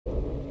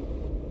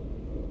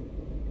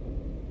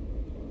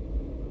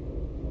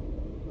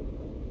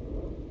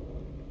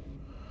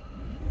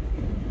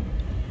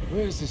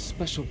Where is this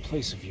special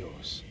place of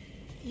yours?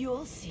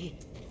 You'll see.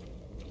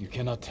 You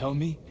cannot tell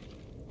me?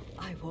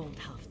 I won't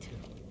have to.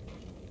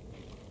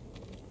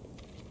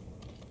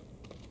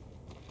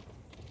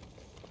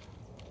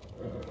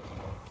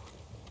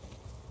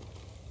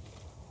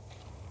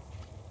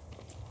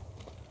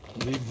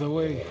 Lead the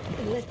way.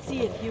 Let's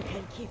see if you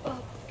can keep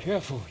up.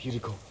 Careful,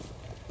 Yuriko.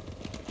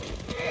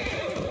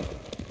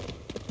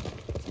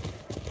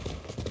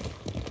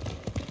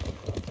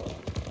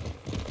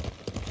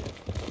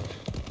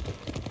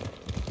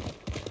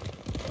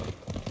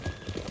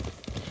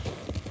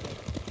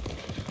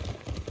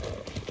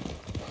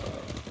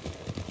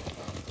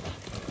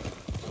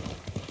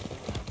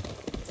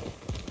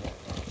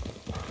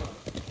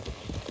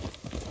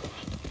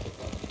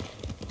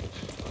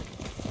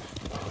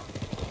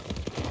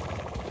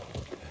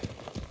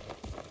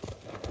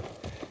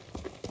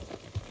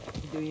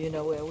 Do you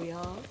know where we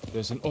are?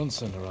 There's an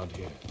onsen around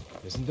here,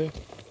 isn't there?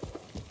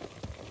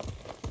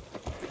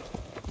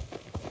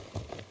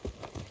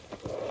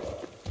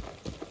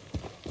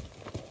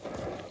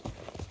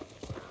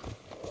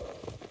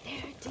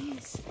 There it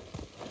is.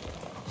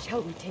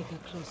 Shall we take a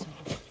closer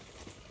look?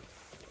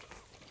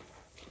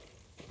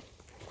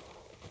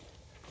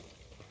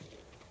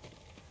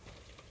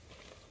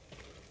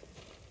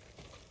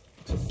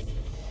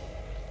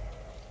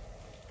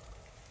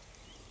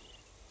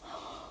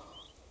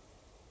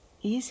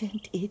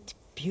 Isn't it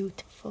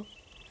beautiful?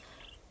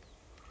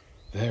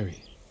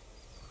 Very.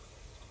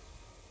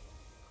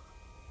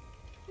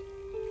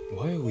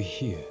 Why are we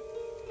here?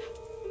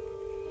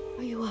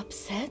 Are you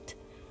upset?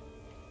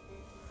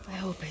 I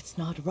hope it's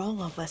not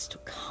wrong of us to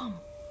come.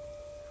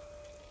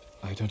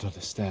 I don't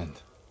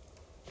understand.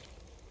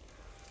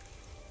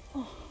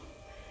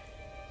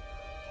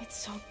 It's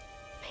so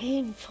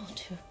painful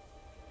to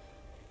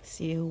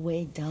see you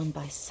weighed down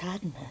by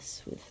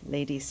sadness with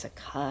Lady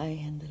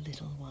Sakai and the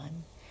little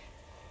one.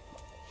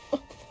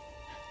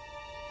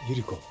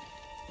 Yuriko,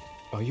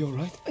 are you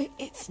alright?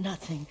 It's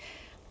nothing.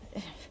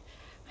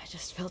 I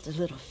just felt a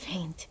little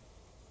faint.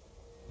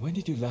 When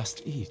did you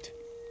last eat?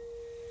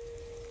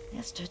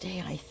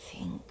 Yesterday, I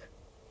think.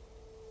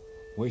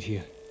 Wait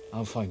here.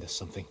 I'll find us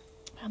something.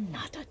 I'm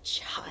not a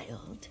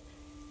child.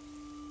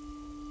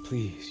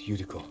 Please,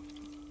 Yuriko.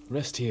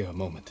 Rest here a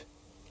moment.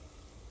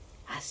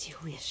 As you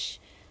wish,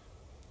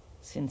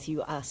 since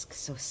you ask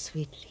so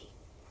sweetly.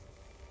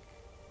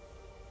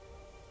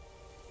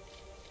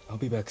 I'll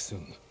be back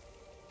soon.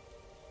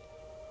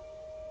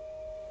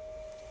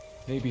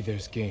 Maybe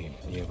there's game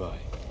nearby.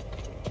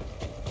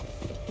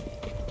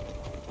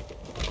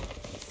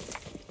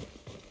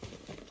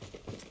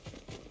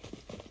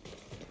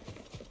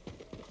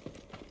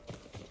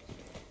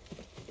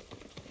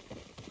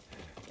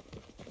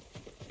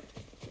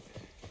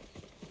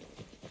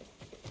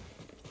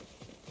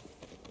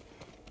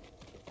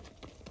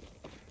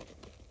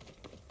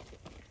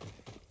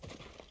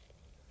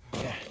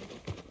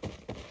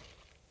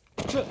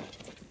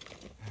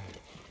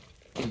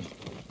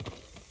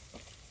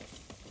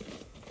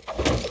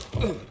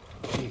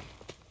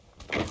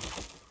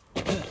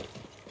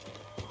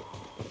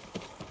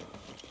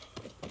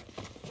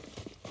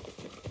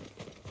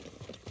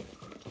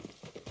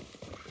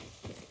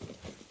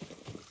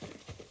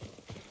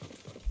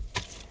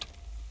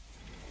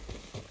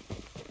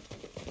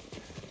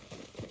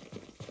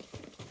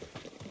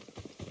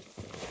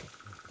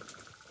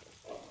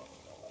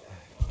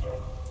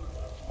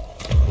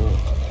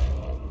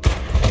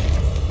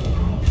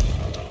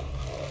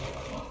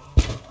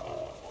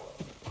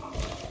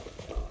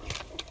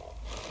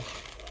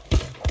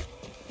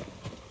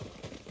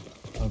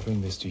 I'll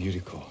bring this to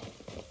Yuriko.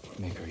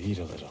 Make her eat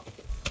a little.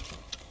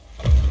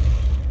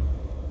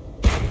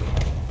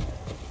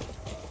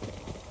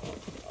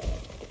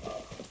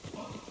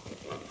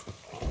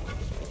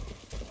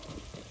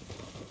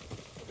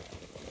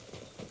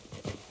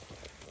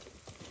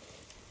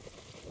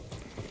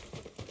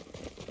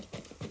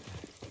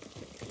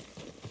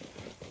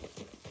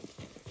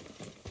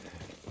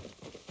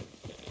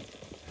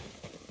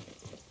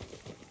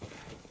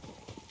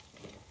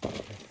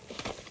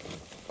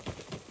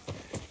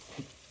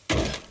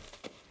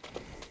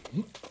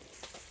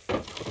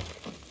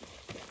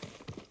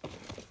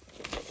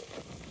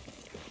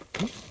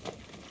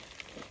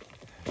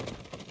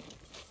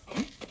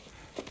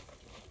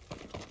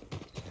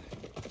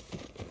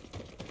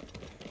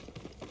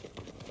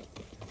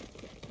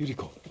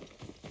 Yuriko!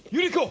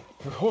 Yuriko!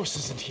 Her horse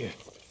isn't here.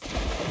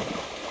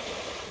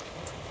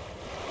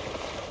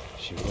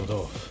 She rode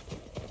off.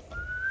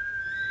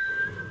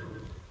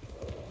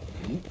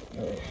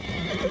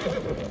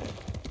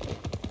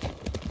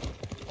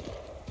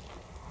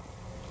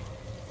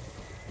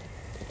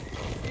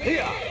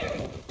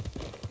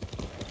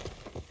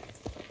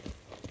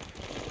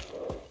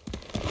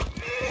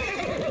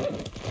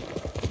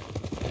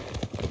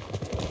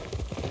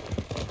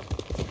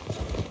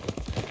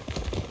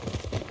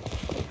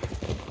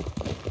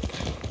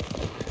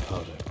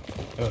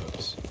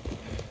 Herbs.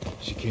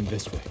 She came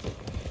this way.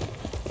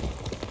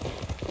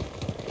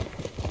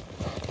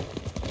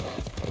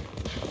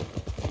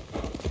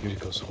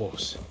 Yuriko's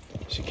horse.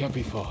 She can't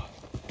be far.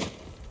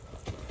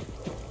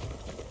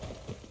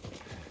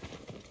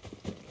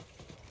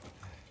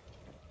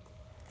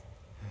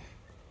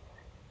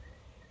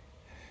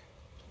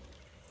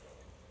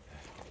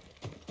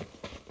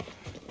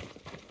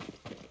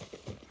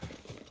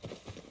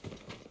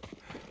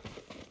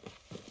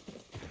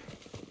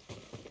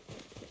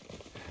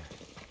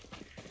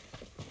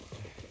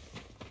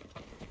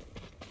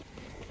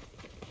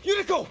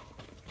 Yuriko!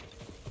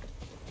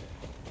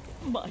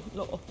 My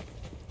lord.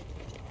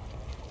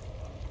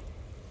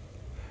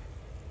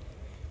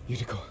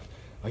 Yuriko,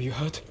 are you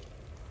hurt?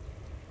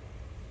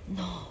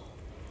 No.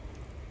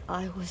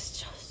 I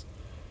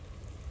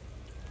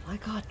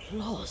got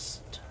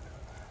lost.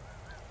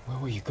 Where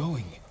were you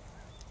going?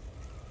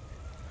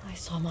 I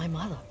saw my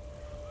mother.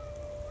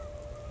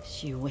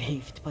 She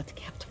waved but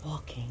kept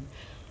walking.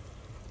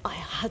 I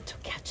had to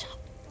catch up.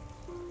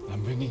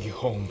 I'm bringing you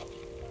home.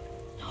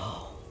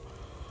 No.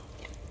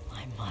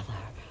 My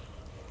mother.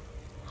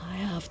 I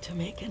have to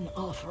make an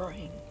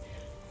offering.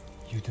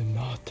 You do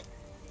not.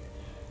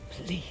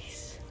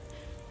 Please.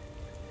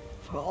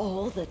 For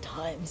all the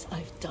times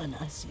I've done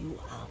as you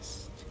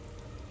asked.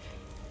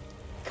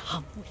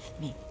 Come with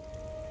me.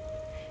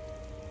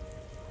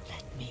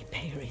 Let me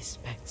pay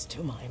respects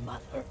to my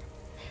mother.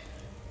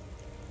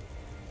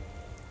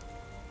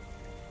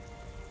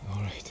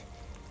 All right.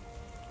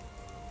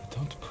 But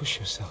don't push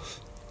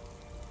yourself.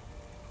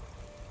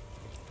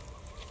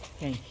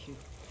 Thank you.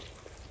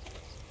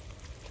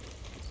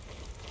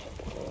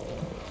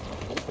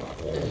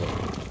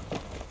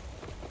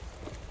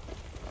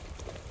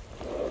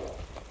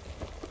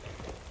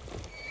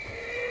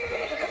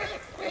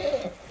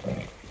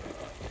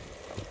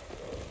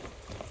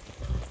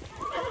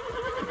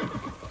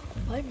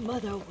 My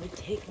mother would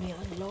take me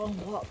on long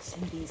walks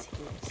in these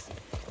hills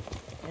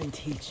and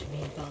teach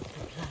me about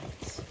the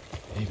plants.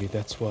 Maybe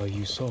that's why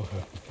you saw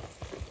her.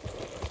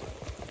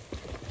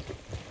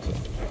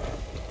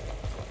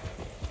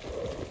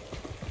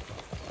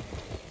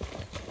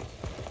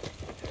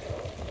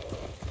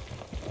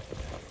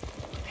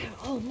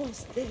 We're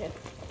almost there.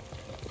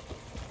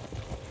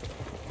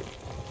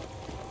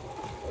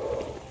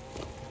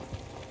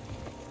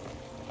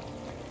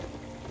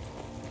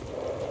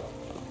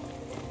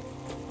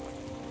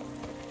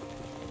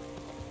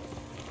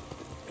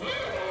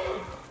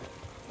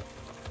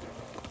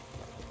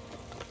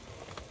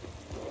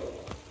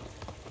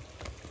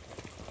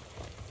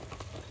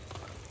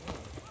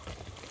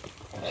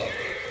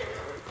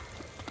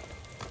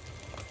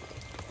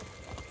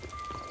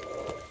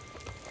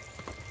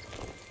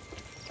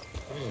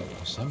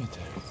 A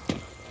cemetery.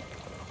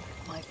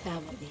 My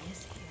family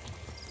is here.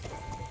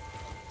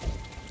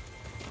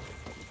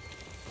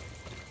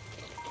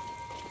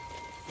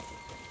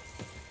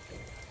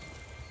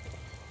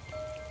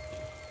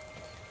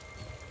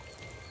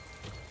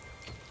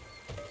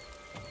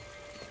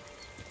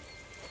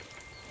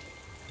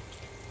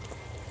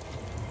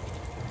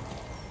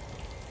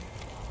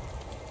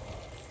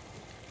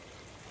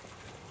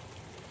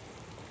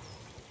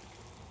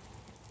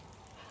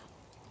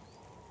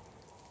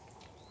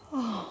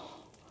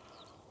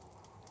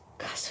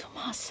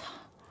 Kazumasa.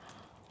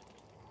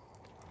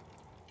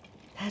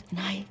 That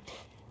night,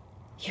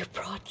 you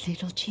brought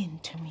little Jin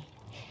to me.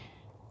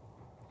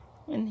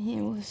 When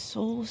he was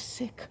so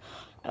sick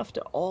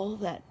after all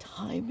that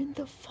time in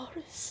the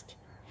forest.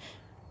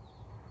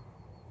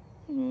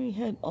 We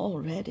had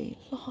already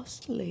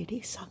lost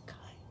Lady Sakai.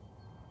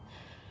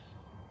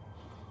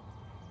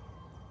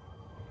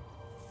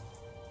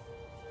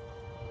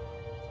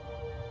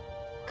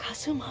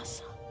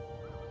 Kazumasa,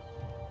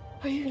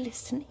 are you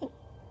listening?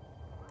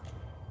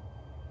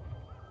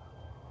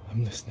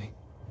 I'm listening.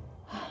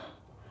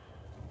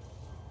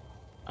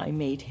 I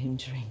made him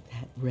drink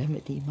that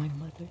remedy my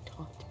mother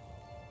taught.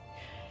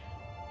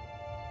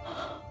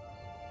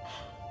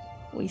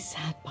 We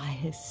sat by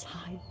his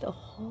side the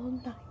whole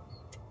night.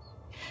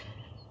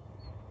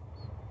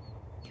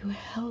 You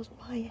held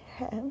my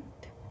hand.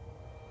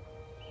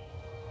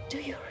 Do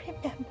you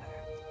remember?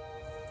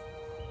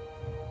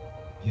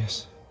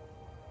 Yes,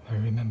 I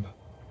remember.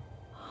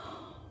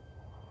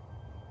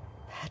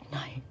 That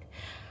night,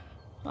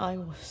 I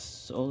was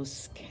so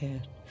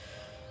scared.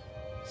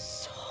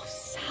 So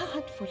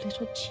sad for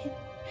little Jin.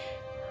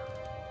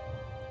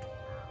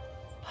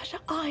 But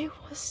I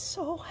was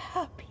so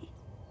happy.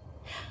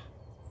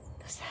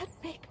 Does that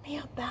make me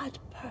a bad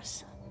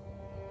person?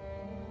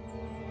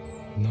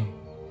 No.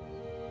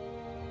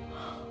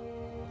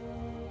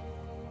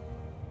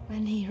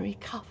 When he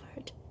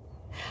recovered,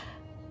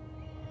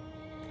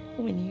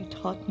 when you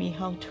taught me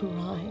how to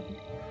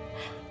ride,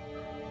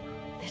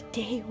 the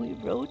day we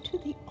rode to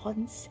the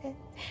onsen,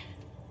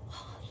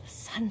 oh, the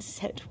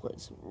sunset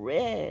was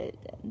red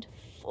and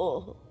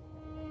full.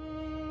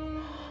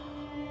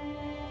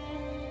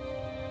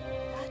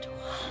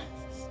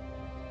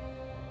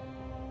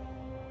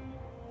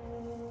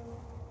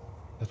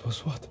 That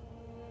was what?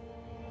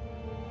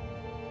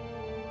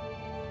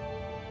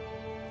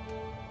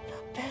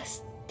 The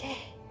best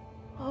day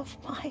of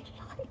my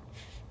life.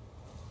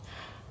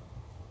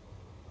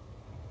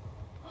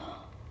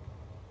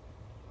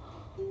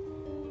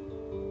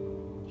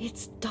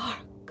 It's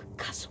dark,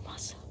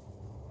 Kazumasa.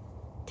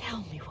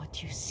 Tell me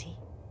what you see.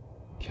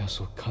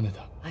 Castle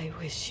Kaneda. I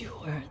wish you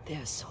weren't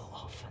there so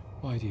often.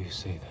 Why do you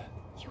say that?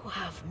 You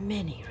have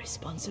many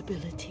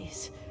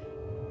responsibilities.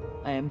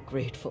 I am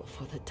grateful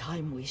for the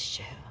time we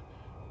share,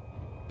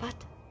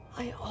 but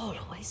I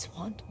always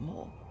want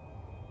more.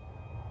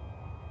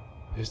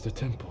 There's the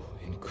temple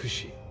in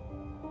Kushi.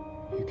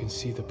 You can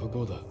see the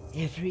pagoda.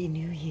 Every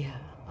new year,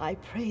 I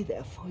pray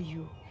there for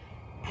you,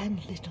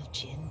 and little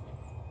Jin,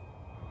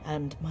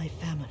 and my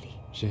family.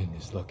 Jin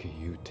is lucky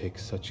you take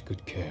such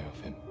good care of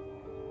him.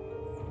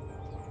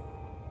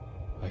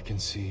 I can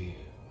see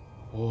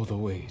all the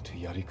way to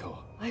Yarikawa.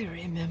 I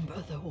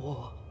remember the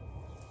war.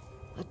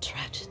 A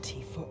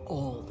tragedy for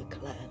all the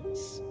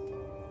clans.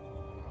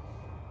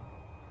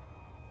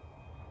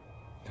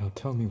 Now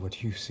tell me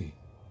what you see.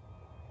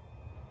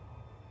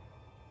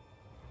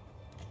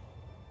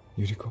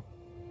 Yuriko?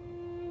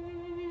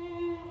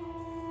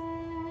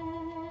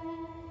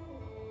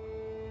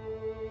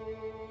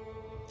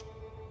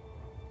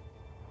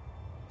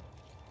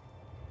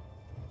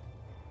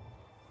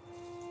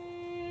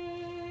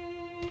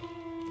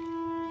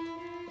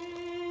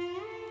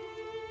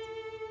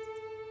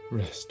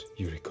 Rest,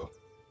 Yuriko.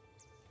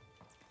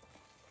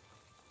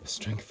 The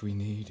strength we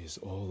need is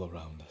all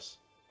around us.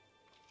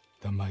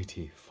 The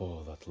mighty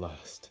fall at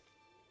last,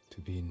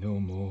 to be no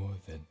more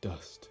than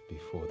dust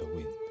before the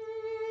wind.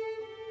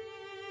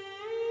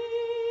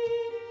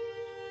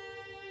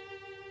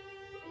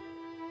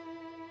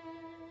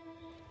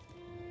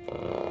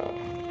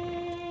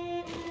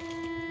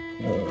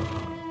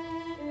 Oh.